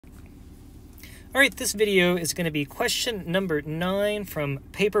Alright, this video is going to be question number 9 from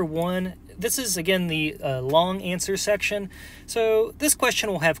paper 1. This is, again, the long answer section. So this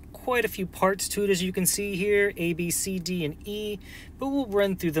question will have quite a few parts to it, as you can see here, A, B, C, D, and E, but we'll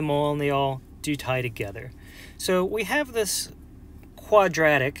run through them all, and they all do tie together. So we have this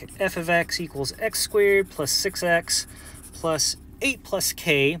quadratic, f of x equals x squared plus 6x plus 8 plus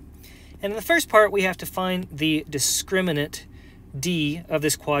k. And in the first part, we have to find the discriminant d of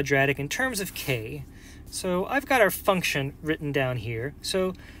this quadratic in terms of k. So I've got our function written down here.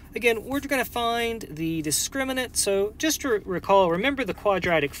 So again, we're going to find the discriminant. So just to recall, remember the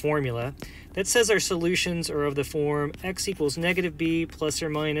quadratic formula that says our solutions are of the form x equals negative b plus or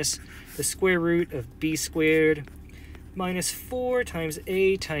minus the square root of b squared minus 4 times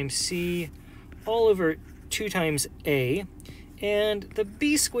a times c all over 2 times a, and the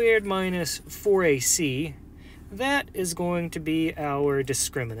b squared minus 4ac, that is going to be our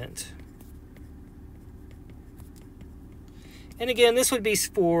discriminant. And again, this would be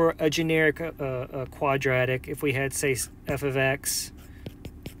for a generic quadratic if we had, say, f of x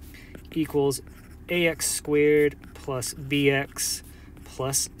equals ax squared plus bx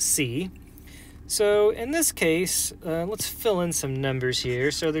plus c. So in this case, let's fill in some numbers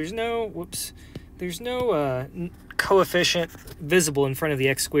here. So there's no, coefficient visible in front of the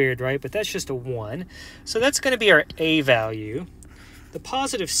x squared, right? But that's just a 1. So that's going to be our a value. The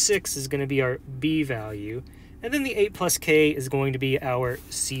positive 6 is going to be our b value. And then the 8 plus k is going to be our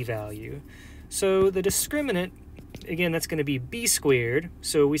c value. So the discriminant, again, that's going to be b squared.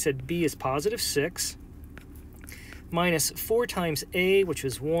 So we said b is positive 6 minus 4 times a, which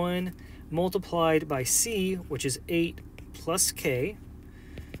is 1, multiplied by c, which is 8 plus k.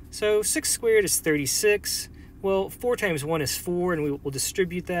 So 6 squared is 36. Well, 4 times 1 is 4, and we will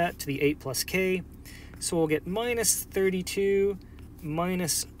distribute that to the 8 plus k. So we'll get minus 32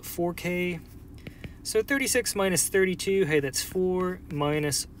 minus 4k. So 36 minus 32, hey, that's 4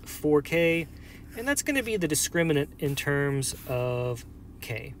 minus 4k. And that's going to be the discriminant in terms of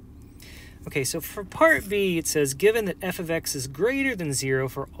k. Okay, so for part B, it says, given that f of x is greater than 0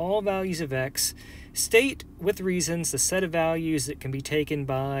 for all values of x, state with reasons the set of values that can be taken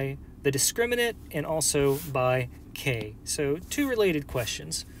by the discriminant and also by k. So two related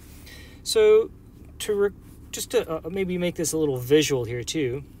questions. So just to maybe make this a little visual here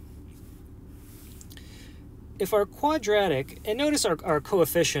too, if our quadratic, and notice our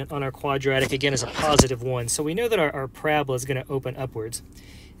coefficient on our quadratic again is a positive 1, so we know that our parabola is going to open upwards.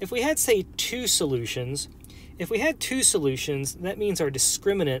 If we had, say, two solutions, that means our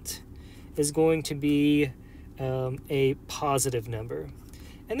discriminant is going to be a positive number.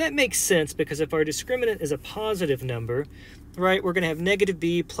 And that makes sense because if our discriminant is a positive number, right, we're going to have negative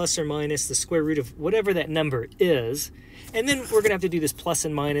b plus or minus the square root of whatever that number is. And then we're going to have to do this plus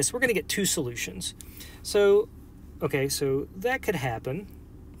and minus. We're going to get two solutions. So, okay, so that could happen.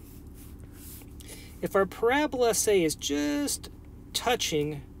 If our parabola, say, is just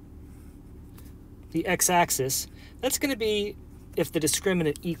touching the x-axis, that's going to be if the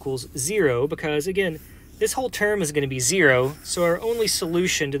discriminant equals 0, because, again, this whole term is going to be 0, so our only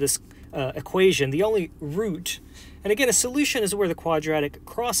solution to this equation, the only root, and again, a solution is where the quadratic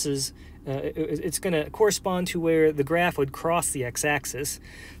crosses, it's going to correspond to where the graph would cross the x-axis.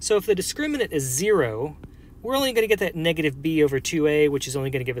 So if the discriminant is 0, we're only going to get that negative b over 2a, which is only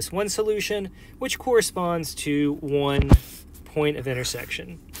going to give us one solution, which corresponds to one point of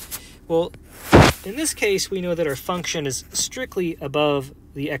intersection. Well, in this case, we know that our function is strictly above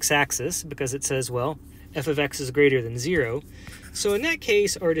the x-axis because it says, well, f of x is greater than 0. So in that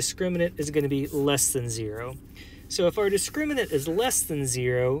case, our discriminant is going to be less than 0. So if our discriminant is less than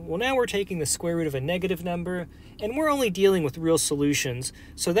 0, well, now we're taking the square root of a negative number, and we're only dealing with real solutions.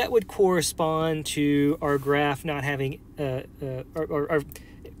 So that would correspond to our graph not having, our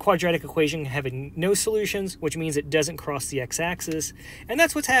quadratic equation having no solutions, which means it doesn't cross the x-axis. And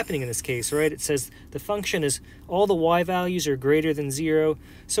that's what's happening in this case, right? It says the function is all the y values are greater than 0,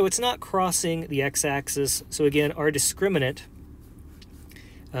 so it's not crossing the x-axis. So again, our discriminant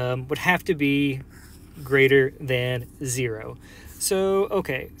would have to be greater than 0. So,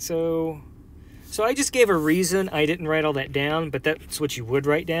 okay, so I just gave a reason. I didn't write all that down, but that's what you would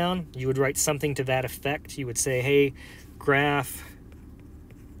write down. You would write something to that effect. You would say, hey, graph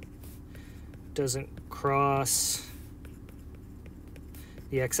doesn't cross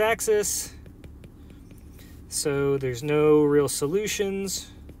the x-axis, so there's no real solutions.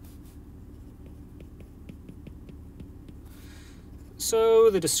 So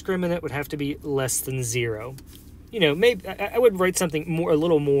the discriminant would have to be less than 0. You know, maybe I would write something a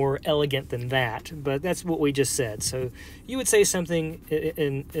little more elegant than that, but that's what we just said. So you would say something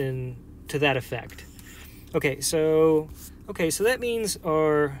in to that effect. Okay, so that means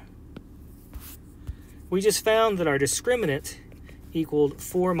we just found that our discriminant equaled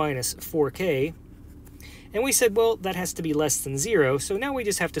 4 minus 4k, and we said, well, that has to be less than 0, so now we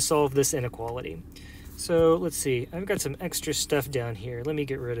just have to solve this inequality. So let's see, I've got some extra stuff down here. Let me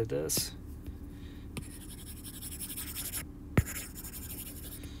get rid of this.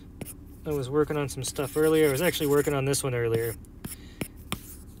 I was working on some stuff earlier. I was actually working on this one earlier.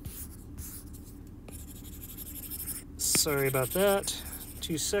 Sorry about that.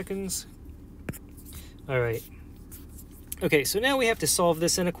 2 seconds. All right. Okay, so now we have to solve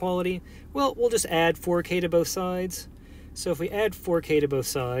this inequality. Well, we'll just add 4k to both sides. So if we add 4k to both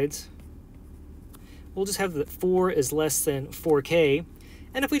sides, we'll just have that 4 is less than 4k.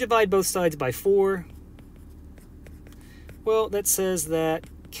 And if we divide both sides by 4, well, that says that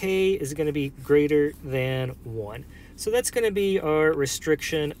k is going to be greater than 1. So that's going to be our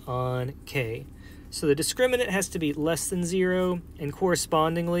restriction on k. So the discriminant has to be less than 0, and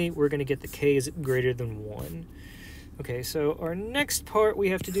correspondingly, we're going to get the k is greater than 1. Okay, so our next part we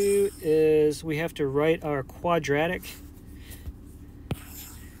have to do is we have to write our quadratic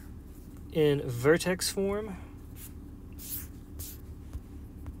in vertex form.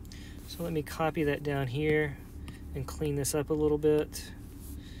 So let me copy that down here and clean this up a little bit,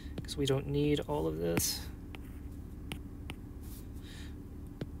 because we don't need all of this.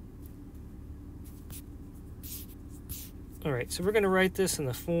 All right, so we're going to write this in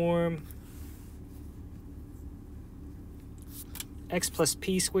the form x plus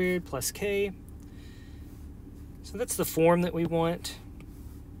p squared plus k. So that's the form that we want.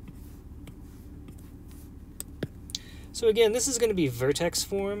 So again, this is going to be vertex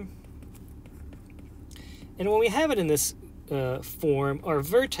form. And when we have it in this form, our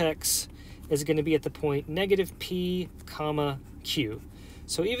vertex is going to be at the point negative p comma q.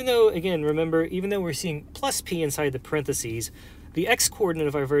 So even though, again, remember, even though we're seeing plus p inside the parentheses, the x-coordinate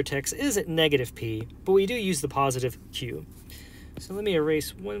of our vertex is at negative p, but we do use the positive q. So let me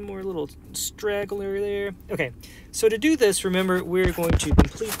erase one more little straggler there. Okay, so to do this, remember, we're going to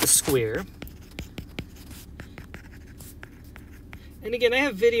complete the square. And again, I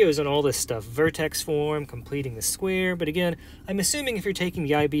have videos on all this stuff, vertex form, completing the square, but again, I'm assuming if you're taking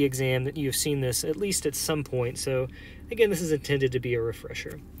the IB exam that you've seen this at least at some point, so again, this is intended to be a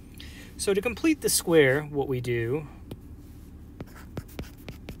refresher. So to complete the square, what we do,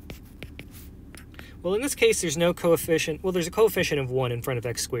 well, in this case, there's no coefficient, well, there's a coefficient of 1 in front of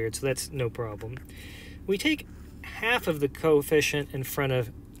x squared, so that's no problem. We take half of the coefficient in front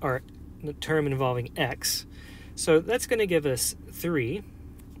of our term involving x, so that's going to give us 3.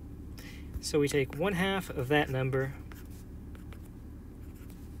 So we take 1/2 of that number,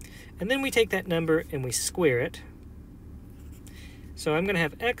 and then we take that number and we square it. So I'm going to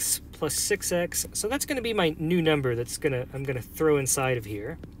have x plus 6x, so that's going to be my new number I'm going to throw inside of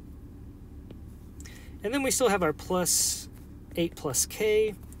here. And then we still have our plus 8 plus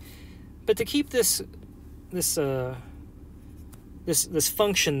k. But to keep this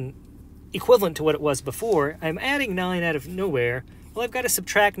function equivalent to what it was before, I'm adding 9 out of nowhere. Well, I've got to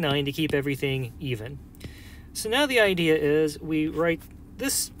subtract 9 to keep everything even. So now the idea is we write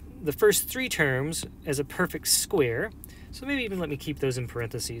the first 3 terms as a perfect square. So maybe even let me keep those in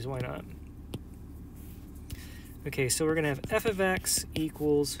parentheses, why not? Okay, so we're going to have f of x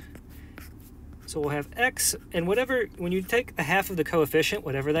equals, so we'll have x, and whatever, when you take a half of the coefficient,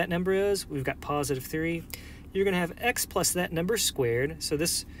 whatever that number is, we've got positive 3, you're going to have x plus that number squared. So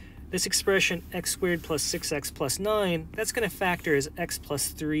this expression, x squared plus 6x plus 9, that's going to factor as x plus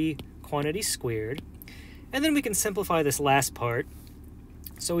 3 quantity squared. And then we can simplify this last part.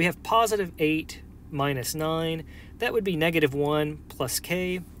 So we have positive 8 minus 9. That would be negative 1 plus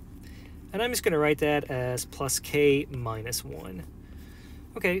k. And I'm just going to write that as plus k minus 1.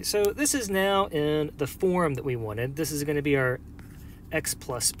 Okay, so this is now in the form that we wanted. This is going to be our x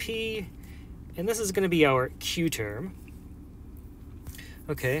plus p, and this is going to be our q term.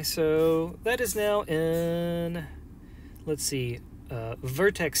 Okay, so that is now in, let's see,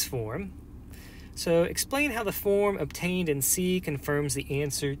 vertex form. So explain how the form obtained in C confirms the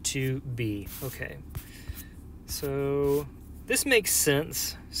answer to B. Okay, so this makes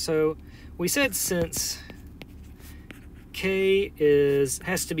sense. So we said since k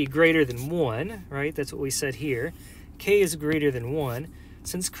has to be greater than 1, right? That's what we said here. K is greater than 1.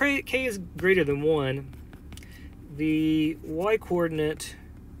 Since k is greater than 1, the y-coordinate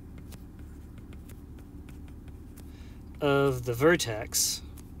of the vertex,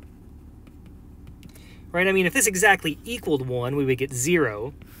 right? I mean, if this exactly equaled 1, we would get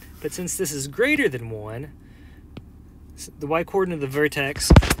 0. But since this is greater than 1, the y-coordinate of the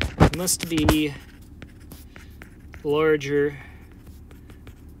vertex must be larger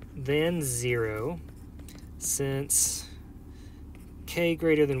than 0, since k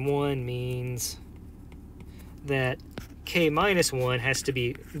greater than 1 means that k minus 1 has to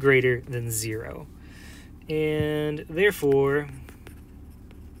be greater than 0. And therefore,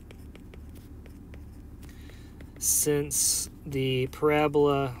 since the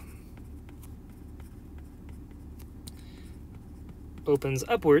parabola opens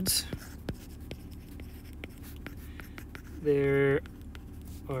upwards, there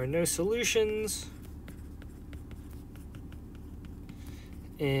are no solutions,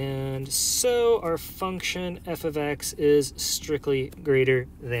 and so our function f of x is strictly greater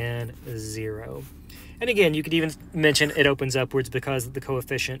than 0. And again, you could even mention it opens upwards because the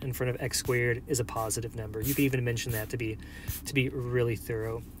coefficient in front of x squared is a positive number. You could even mention that to be really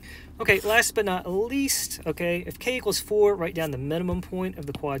thorough. Okay, last but not least, okay, if k equals 4, write down the minimum point of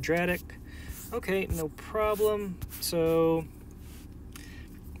the quadratic. Okay, no problem. So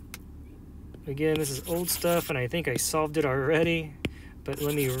again, this is old stuff, and I think I solved it already. But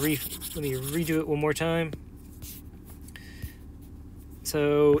let me redo it one more time.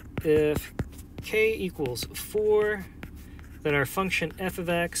 So if k equals 4, then our function f of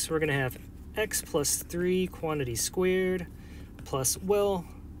x, we're going to have x plus 3 quantity squared plus, well,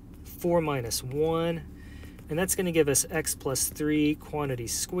 4 minus 1. And that's going to give us x plus 3 quantity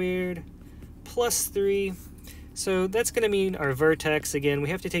squared plus 3. So that's going to mean our vertex, again, we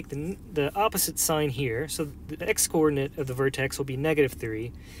have to take the opposite sign here. So the x-coordinate of the vertex will be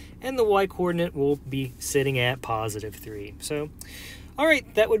 -3, and the y-coordinate will be sitting at +3. So, all right,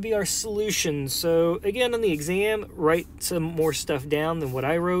 that would be our solution. So again, on the exam, write some more stuff down than what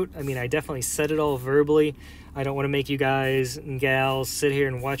I wrote. I mean, I definitely said it all verbally. I don't want to make you guys and gals sit here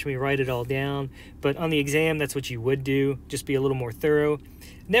and watch me write it all down. But on the exam, that's what you would do. Just be a little more thorough.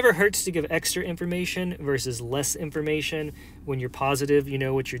 Never hurts to give extra information versus less information when you're positive you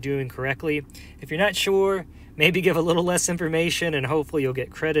know what you're doing correctly. If you're not sure, maybe give a little less information and hopefully you'll get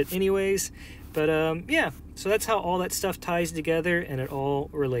credit anyways. But yeah, so that's how all that stuff ties together and it all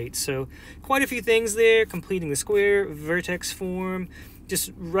relates. So quite a few things there: completing the square, vertex form,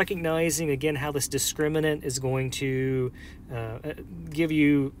 just recognizing again how this discriminant is going to give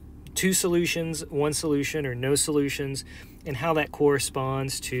you 2 solutions, 1 solution, or no solutions, and how that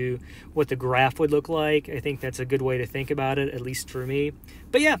corresponds to what the graph would look like. I think that's a good way to think about it, at least for me.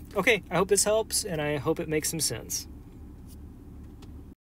 But yeah, okay, I hope this helps, and I hope it makes some sense.